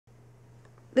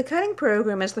The cutting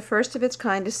program is the first of its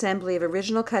kind assembly of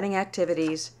original cutting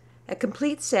activities. A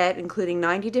complete set including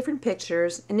 90 different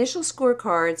pictures, initial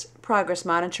scorecards, progress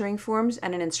monitoring forms,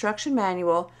 and an instruction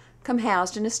manual come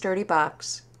housed in a sturdy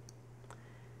box.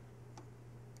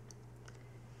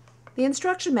 The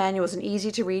instruction manual is an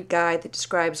easy-to-read guide that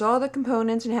describes all the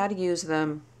components and how to use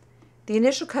them. The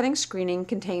initial cutting screening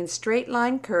contains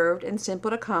straight-line, curved, and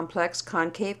simple to complex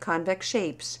concave convex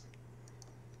shapes.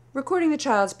 Recording the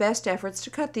child's best efforts to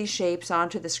cut these shapes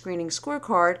onto the screening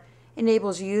scorecard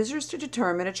enables users to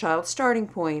determine a child's starting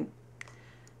point.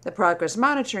 The progress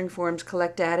monitoring forms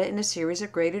collect data in a series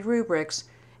of graded rubrics,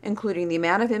 including the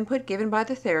amount of input given by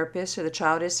the therapist so the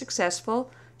child is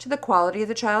successful, to the quality of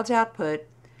the child's output.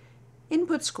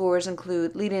 Input scores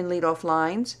include lead-in, lead-off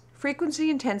lines, frequency,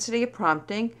 intensity of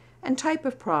prompting, and type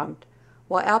of prompt,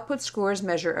 while output scores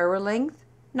measure error length,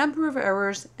 number of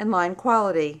errors, and line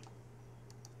quality.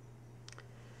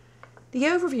 The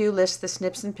overview lists the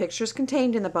snips and pictures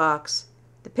contained in the box.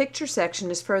 The picture section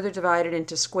is further divided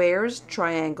into squares,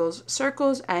 triangles,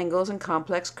 circles, angles, and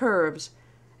complex curves.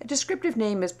 A descriptive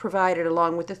name is provided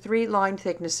along with the 3 line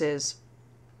thicknesses.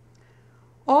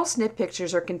 All snip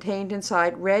pictures are contained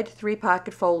inside red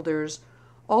 3-pocket folders.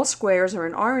 All squares are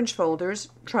in orange folders,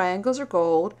 triangles are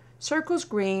gold, circles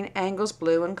green, angles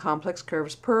blue, and complex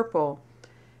curves purple.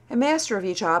 A master of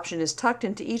each option is tucked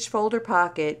into each folder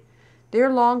pocket. Their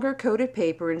longer coated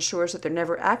paper ensures that they're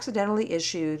never accidentally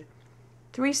issued.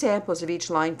 3 samples of each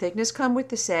line thickness come with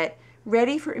the set,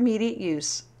 ready for immediate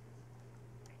use.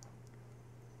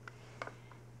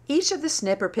 Each of the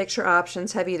snip or picture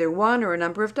options have either one or a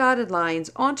number of dotted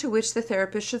lines onto which the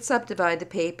therapist should subdivide the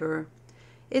paper.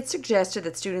 It's suggested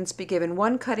that students be given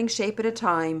one cutting shape at a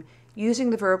time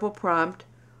using the verbal prompt,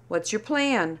 "What's your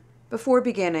plan?" before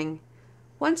beginning.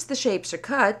 Once the shapes are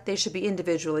cut, they should be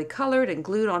individually colored and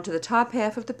glued onto the top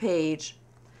half of the page.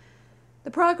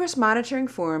 The progress monitoring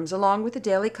forms, along with the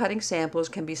daily cutting samples,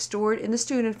 can be stored in the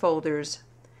student folders.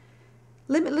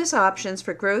 Limitless options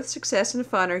for growth, success, and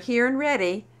fun are here and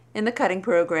ready in the cutting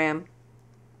program.